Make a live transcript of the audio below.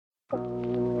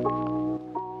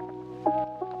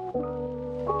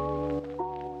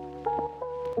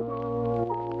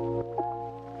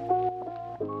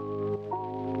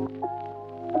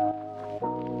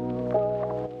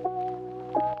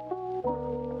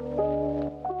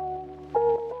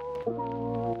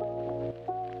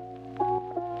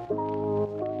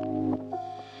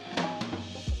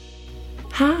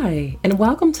Hi, and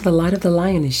welcome to the Light of the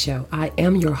Lioness Show. I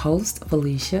am your host,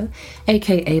 Felicia,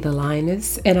 aka The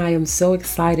Lioness, and I am so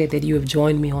excited that you have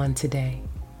joined me on today.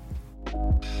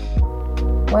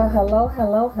 Well,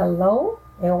 hello,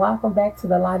 and welcome back to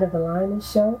the Light of the Lioness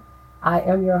Show. I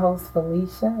am your host,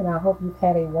 Felicia, and I hope you've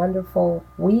had a wonderful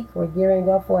week. We're gearing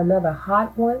up for another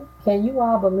hot one. Can you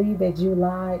all believe that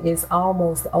July is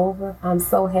almost over? I'm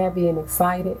so happy and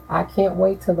excited. I can't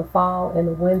wait till the fall and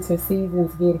the winter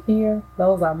seasons get here.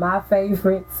 Those are my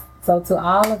favorites. So to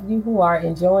all of you who are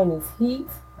enjoying this heat,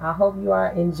 I hope you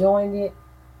are enjoying it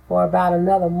for about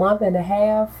another month and a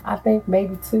half, I think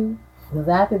maybe two. Because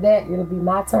after that, it'll be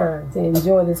my turn to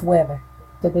enjoy this weather.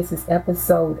 So this is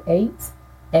episode 8.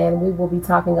 And we will be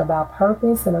talking about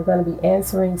purpose, and I'm going to be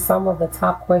answering some of the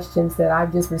top questions that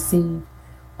I've just received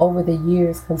over the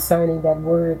years concerning that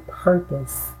word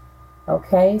purpose.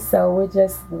 Okay, so we're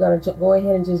going to go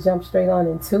ahead and just jump straight on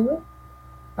into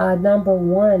it. Number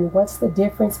one, what's the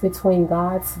difference between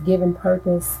God's given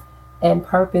purpose and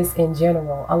purpose in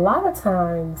general? A lot of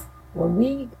times when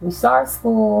we start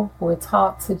school, we're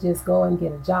taught to just go and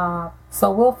get a job.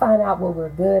 So we'll find out what we're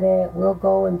good at. We'll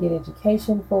go and get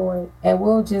education for it. And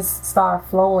we'll just start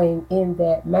flowing in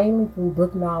that mainly through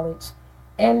book knowledge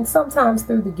and sometimes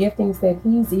through the giftings that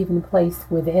He's even placed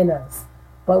within us.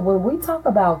 But when we talk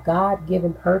about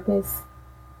God-given purpose,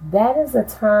 that is a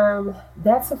term,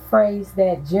 that's a phrase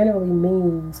that generally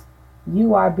means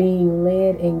you are being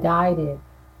led and guided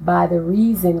by the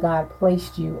reason God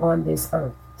placed you on this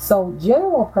earth. So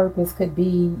general purpose could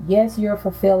be, yes, you're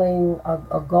fulfilling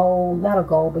a goal, not a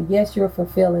goal, but yes, you're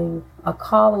fulfilling a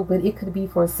calling, but it could be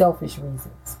for selfish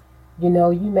reasons. You know,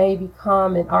 you may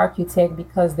become an architect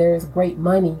because there's great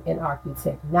money in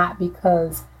architect, not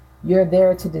because you're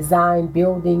there to design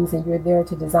buildings and you're there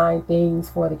to design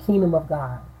things for the kingdom of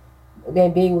God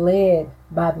and being led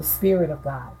by the Spirit of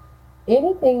God.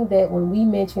 Anything that when we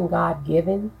mention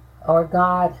God-given or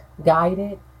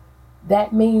God-guided,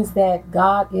 that means that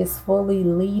God is fully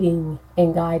leading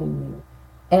and guiding you.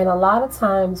 And a lot of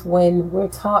times when we're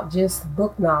taught just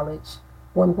book knowledge,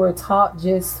 when we're taught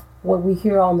just what we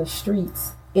hear on the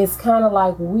streets, it's kind of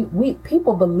like we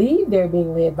people believe they're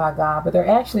being led by God, but they're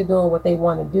actually doing what they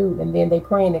want to do. And then they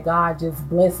praying that God just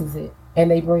blesses it and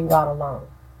they bring God along.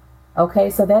 Okay,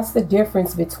 so that's the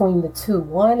difference between the two.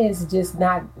 One is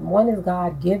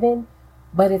God given,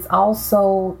 but it's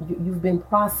also you've been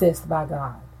processed by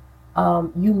God.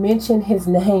 You mention His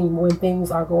name when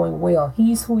things are going well.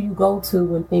 He's who you go to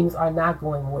when things are not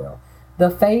going well. The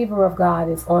favor of God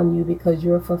is on you because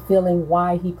you're fulfilling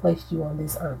why He placed you on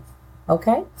this earth.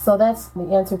 Okay, so that's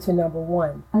the answer to number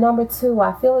one. Number two,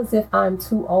 I feel as if I'm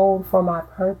too old for my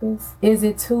purpose. Is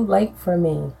it too late for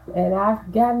me? And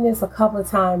I've gotten this a couple of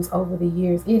times over the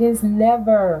years. It is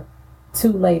never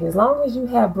too late. As long as you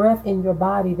have breath in your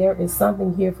body, there is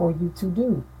something here for you to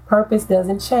do. Purpose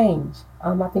doesn't change.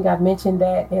 I think I've mentioned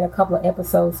that in a couple of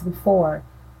episodes before.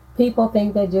 People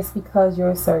think that just because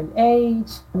you're a certain age,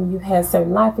 you have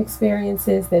certain life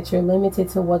experiences, that you're limited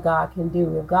to what God can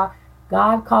do. If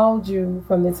God called you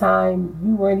from the time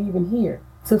you weren't even here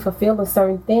to fulfill a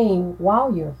certain thing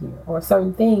while you're here, or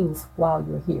certain things while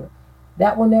you're here,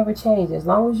 that will never change. As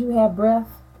long as you have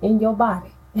breath in your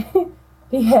body,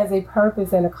 He has a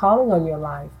purpose and a calling on your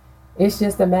life. It's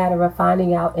just a matter of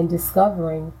finding out and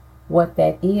discovering what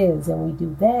that is, and we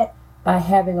do that by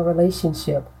having a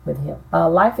relationship with Him.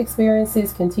 Life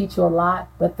experiences can teach you a lot,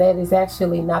 but that is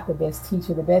actually not the best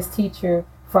teacher. The best teacher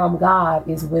from God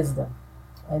is wisdom,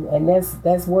 and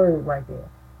that's word right there.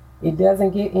 It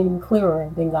doesn't get any clearer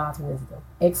than God's wisdom.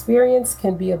 Experience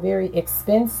can be a very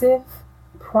expensive,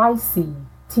 pricey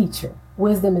teacher.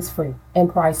 Wisdom is free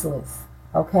and priceless.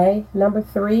 Okay, number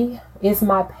 3 is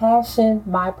my passion,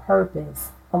 my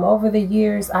purpose. Over the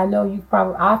years, I know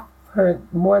I've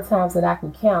heard more times than I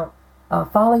can count.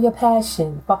 Follow your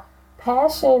passion.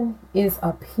 Passion is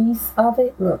a piece of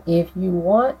it. Look, if you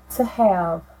want to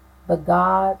have the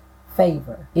God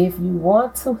favor, if you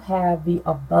want to have the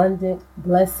abundant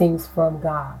blessings from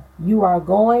God, you are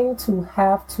going to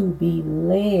have to be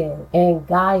led and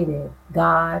guided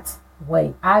God's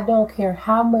way. I don't care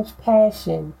how much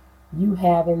passion you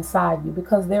have inside you,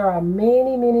 because there are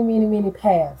many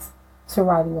paths to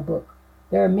writing a book.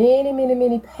 There are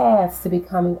many paths to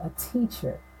becoming a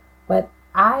teacher, but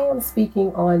I am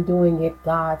speaking on doing it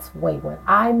God's way. When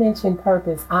I mention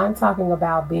purpose, I'm talking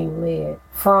about being led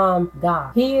from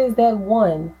God. He is that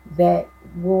one that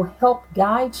will help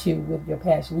guide you with your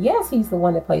passion. Yes, He's the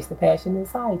one that placed the passion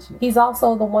inside you. He's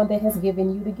also the one that has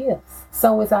given you the gifts.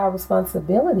 So it's our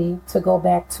responsibility to go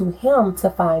back to Him to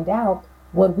find out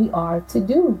what we are to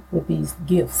do with these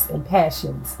gifts and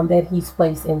passions that he's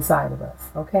placed inside of us.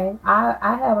 Okay,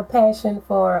 I have a passion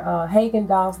for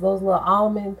Haagen-Dazs, those little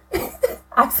almond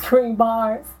ice cream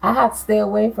bars. I have to stay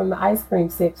away from the ice cream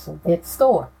section at the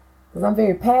store because I'm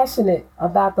very passionate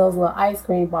about those little ice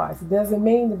cream bars. It doesn't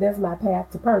mean that that's my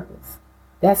path to purpose.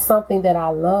 That's something that I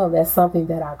love. That's something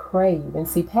that I crave. And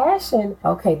see, passion,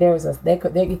 okay,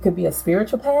 it could be a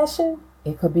spiritual passion.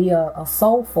 It could be a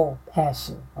soulful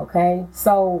passion, okay?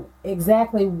 So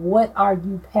exactly what are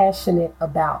you passionate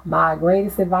about? My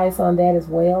greatest advice on that as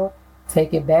well,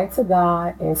 take it back to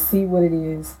God and see what it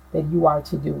is that you are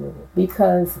to do with it.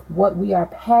 Because what we are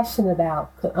passionate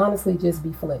about could honestly just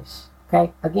be flesh,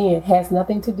 okay? Again, it has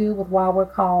nothing to do with why we're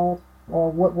called or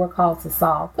what we're called to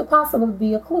solve. Could possibly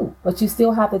be a clue, but you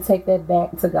still have to take that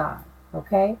back to God,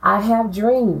 okay? I have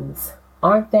dreams.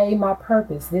 Aren't they my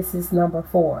purpose? This is number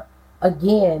 4.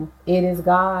 Again, it is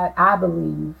God, I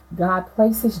believe, God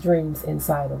places dreams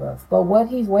inside of us. But what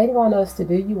he's waiting on us to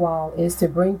do, you all, is to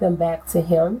bring them back to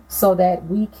him so that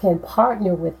we can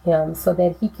partner with him so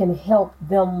that he can help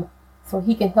them, so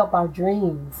he can help our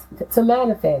dreams to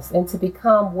manifest and to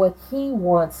become what he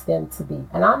wants them to be.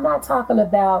 And I'm not talking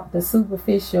about the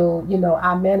superficial,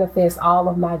 I manifest all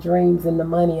of my dreams and the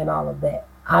money and all of that.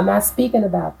 I'm not speaking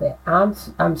about that.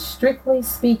 I'm strictly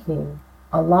speaking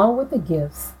along with the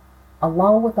gifts,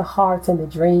 along with the hearts and the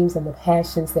dreams and the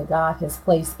passions that God has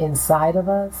placed inside of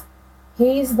us.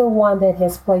 He's the one that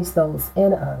has placed those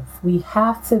in us. We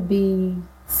have to be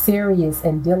serious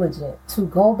and diligent to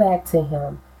go back to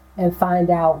him and find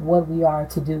out what we are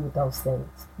to do with those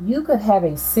things. You could have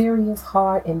a serious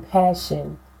heart and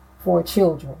passion for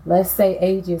children. Let's say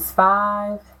ages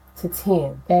 5 to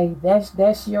 10. Okay,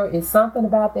 it's something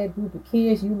about that group of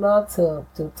kids you love to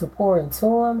pour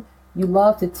into them. You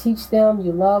love to teach them.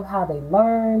 You love how they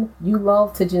learn. You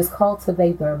love to just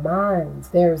cultivate their minds.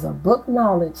 There's a book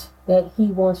knowledge that he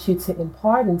wants you to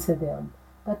impart into them.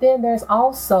 But then there's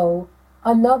also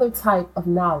another type of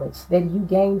knowledge that you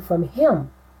gain from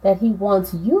him that he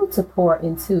wants you to pour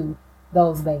into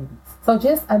those babies. So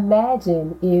just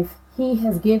imagine if he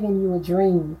has given you a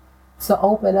dream to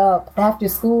open up after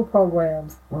school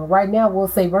programs. Well, right now we'll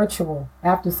say virtual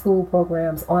after school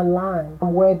programs online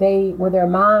where their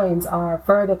minds are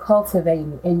further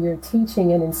cultivated and you're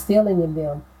teaching and instilling in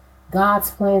them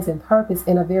God's plans and purpose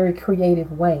in a very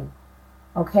creative way.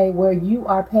 Okay, where you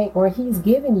are where he's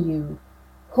given you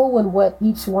who and what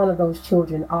each one of those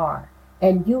children are.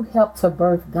 And you help to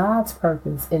birth God's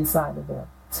purpose inside of them.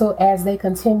 So as they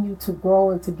continue to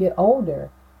grow and to get older,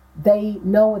 they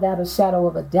know without a shadow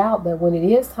of a doubt that when it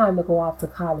is time to go off to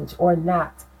college or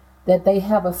not, that they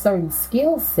have a certain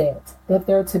skill set that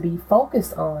they're to be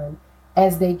focused on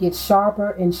as they get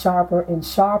sharper and sharper and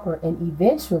sharper and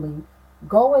eventually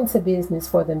go into business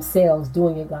for themselves,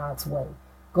 doing it God's way.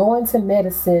 Go into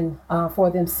medicine for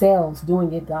themselves,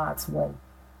 doing it God's way.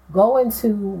 Go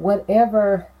into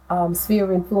whatever sphere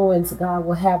of influence God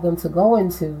will have them to go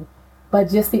into. But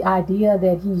just the idea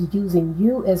that he's using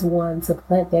you as one to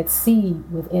plant that seed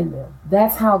within them.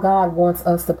 That's how God wants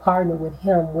us to partner with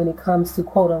him when it comes to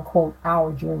quote unquote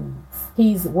our dreams.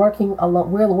 He's working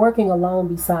alone. We're working alone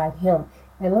beside him.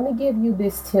 And let me give you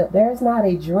this tip. There's not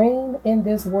a dream in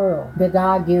this world that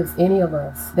God gives any of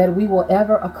us that we will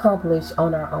ever accomplish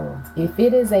on our own. If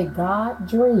it is a God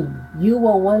dream, you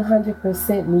will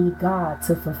 100% need God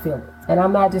to fulfill it. And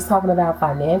I'm not just talking about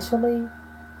financially.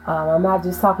 I'm not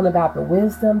just talking about the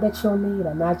wisdom that you'll need.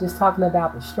 I'm not just talking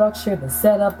about the structure, the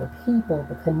setup, the people,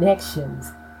 the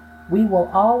connections. We will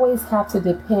always have to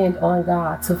depend on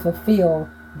God to fulfill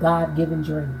God-given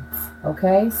dreams.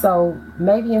 Okay, so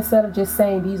maybe instead of just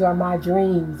saying these are my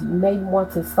dreams, you may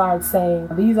want to start saying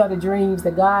these are the dreams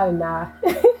that God and I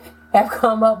have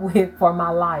come up with for my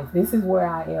life. This is where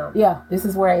I am. Yeah, this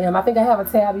is where I am. I think I have a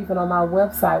tab even on my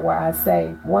website where I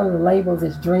say one of the labels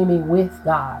is dreaming with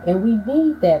God. And we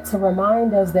need that to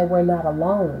remind us that we're not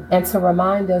alone and to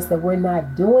remind us that we're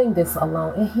not doing this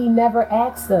alone. And he never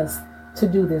asked us to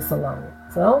do this alone.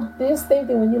 So don't just think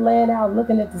that when you're laying out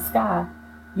looking at the sky,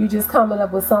 you just coming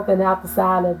up with something out the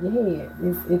side of your head.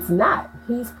 It's not.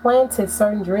 He's planted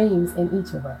certain dreams in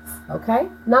each of us. Okay?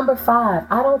 Number 5,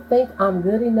 I don't think I'm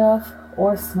good enough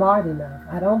or smart enough.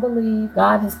 I don't believe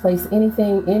God has placed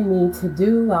anything in me to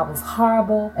do. I was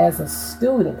horrible as a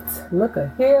student. Look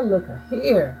at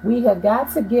here. We have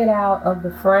got to get out of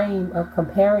the frame of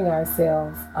comparing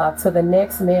ourselves to the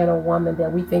next man or woman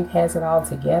that we think has it all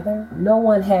together. No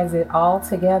one has it all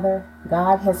together.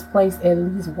 God has placed at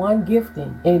least one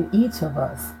gifting in each of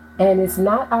us And it's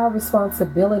not our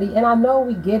responsibility. And I know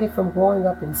we get it from growing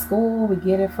up in school. We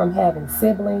get it from having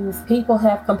siblings. People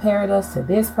have compared us to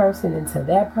this person and to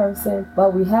that person.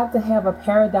 But we have to have a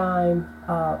paradigm,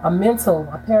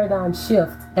 a paradigm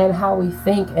shift in how we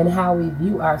think and how we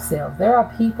view ourselves. There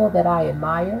are people that I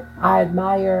admire. I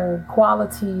admire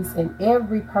qualities in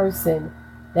every person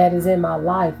that is in my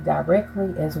life,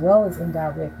 directly as well as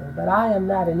indirectly. But I am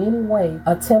not in any way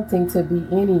attempting to be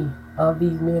any of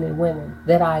these men and women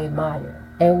that I admire.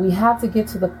 And we have to get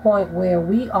to the point where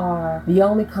we are the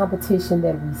only competition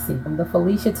that we see. The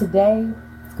Felicia today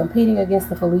is competing against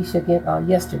the Felicia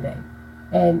yesterday.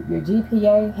 And your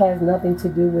GPA has nothing to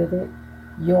do with it.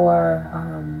 Your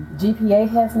GPA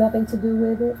has nothing to do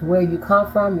with it. Where you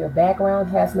come from, your background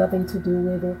has nothing to do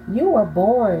with it. You were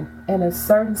born in a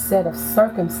certain set of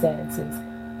circumstances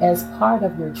as part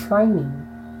of your training.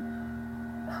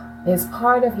 As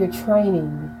part of your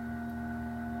training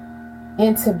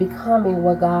into becoming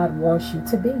what God wants you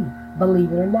to be.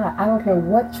 Believe it or not. I don't care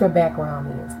what your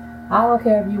background is. I don't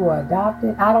care if you were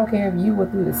adopted. I don't care if you were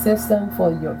through the system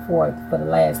for the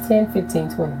last 10,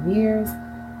 15, 20 years.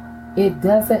 It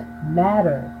doesn't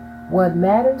matter. What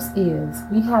matters is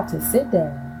we have to sit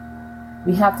down.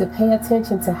 We have to pay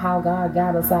attention to how God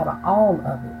got us out of all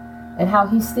of it and how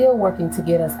he's still working to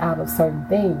get us out of certain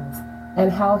things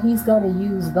and how he's going to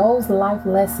use those life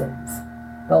lessons,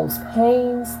 those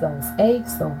pains, those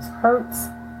aches, those hurts,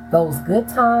 those good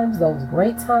times, those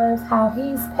great times, how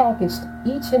he's packaged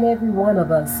each and every one of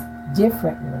us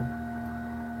differently.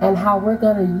 And how we're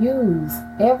going to use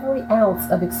every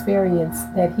ounce of experience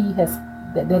that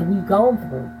that we've gone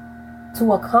through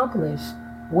to accomplish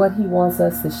what he wants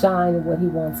us to shine and what he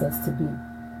wants us to be.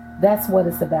 That's what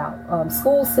it's about.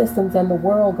 School systems and the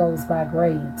world goes by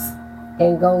grades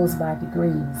and goes by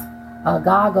degrees.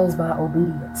 God goes by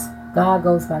obedience. God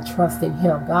goes by trusting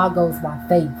him. God goes by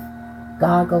faith.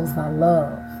 God goes by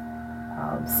love.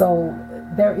 So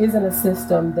there isn't a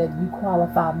system that you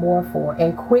qualify more for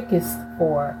and quickest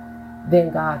for than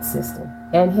God's system.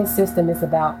 And his system is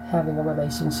about having a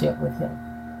relationship with him.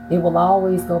 It will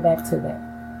always go back to that.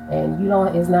 And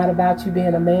it's not about you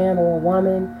being a man or a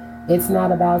woman. It's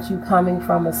not about you coming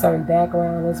from a certain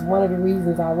background. It's one of the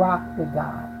reasons I rock with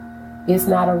God. It's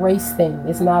not a race thing.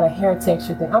 It's not a hair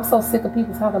texture thing. I'm so sick of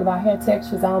people talking about hair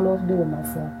textures. I don't know what to do with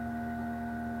myself.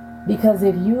 Because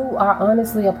if you are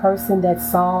honestly a person that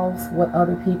solves what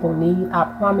other people need, I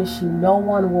promise you no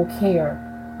one will care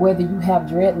whether you have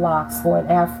dreadlocks or an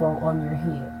afro on your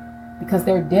head. Because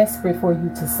they're desperate for you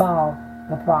to solve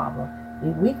the problem.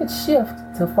 If we could shift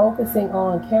to focusing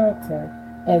on character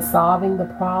and solving the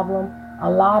problem, a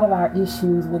lot of our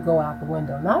issues would go out the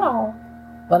window. Not all,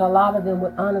 but a lot of them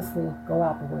would honestly go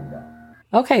out the window.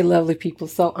 Okay, lovely people.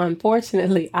 So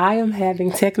unfortunately, I am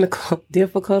having technical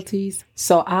difficulties.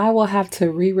 So I will have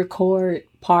to re-record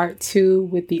part 2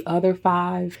 with the other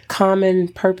 5 common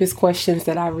purpose questions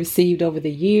that I received over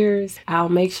the years. I'll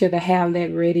make sure to have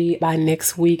that ready by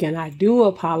next week. And I do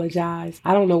apologize.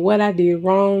 I don't know what I did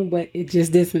wrong, but it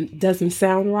just doesn't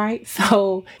sound right.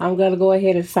 So I'm going to go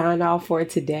ahead and sign off for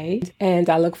today. And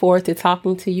I look forward to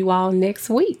talking to you all next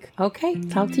week. Okay,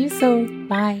 talk to you soon.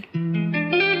 Bye.